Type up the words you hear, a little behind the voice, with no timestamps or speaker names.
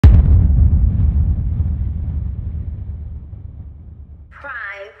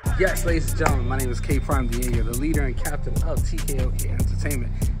Yes, ladies and gentlemen, my name is K Prime Diego, the leader and captain of TKOK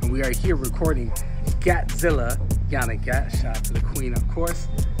Entertainment, and we are here recording Gattzilla, Yana Gat, shout out to the queen, of course,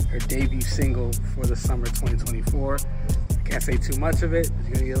 her debut single for the summer 2024. I can't say too much of it, but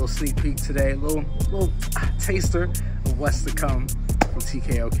you're gonna get a little sneak peek today, a little taster of what's to come from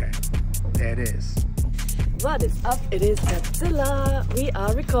TKOK. There it is. What is up? It is Gattzilla. We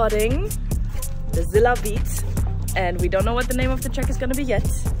are recording the Zilla beat, and we don't know what the name of the track is gonna be yet,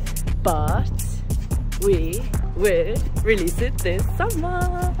 but we will release it this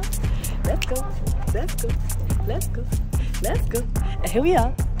summer. Let's go, let's go, let's go, let's go. And here we are.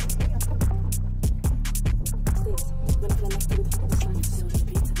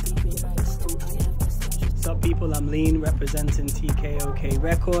 What's up, people? I'm Lean, representing TKOK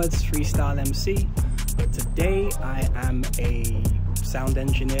Records, freestyle MC. But today I am a sound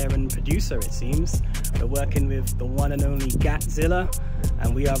engineer and producer, it seems. We're working with the one and only Gattzilla,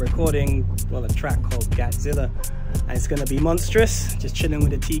 and we are recording, well, a track called Gattzilla. And it's gonna be monstrous, just chilling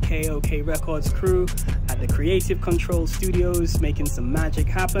with the TKOK Records crew at the Creative Control Studios, making some magic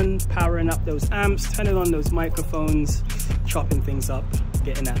happen, powering up those amps, turning on those microphones, chopping things up,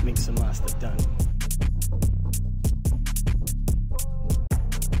 getting that mix and master done.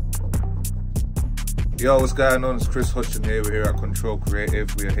 Yo, what's going on? It's Chris Hudson here. We're here at Control Creative.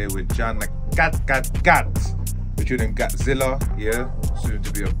 We are here with Jan Gat. We're tuning Gattzilla, yeah? Soon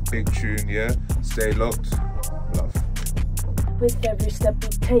to be a big tune, yeah? Stay locked. Love. With every step we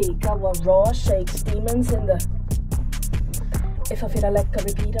take, our raw shakes demons in the... If I feel I like a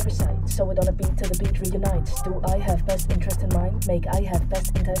repeat, I recite. So it on a beat till the beat reunites. Do I have best interest in mind? Make I have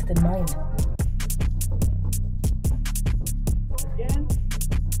best interest in mind.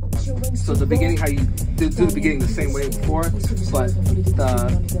 So the beginning, how you do the beginning the same way before, but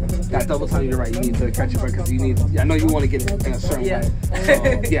that double time, you're right, you need to catch your breath because you need, I know you want to get it in a certain way.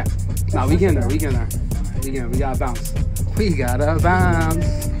 So, yeah. Nah, we get there. We gotta bounce. We gotta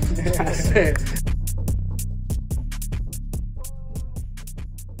bounce. That's it.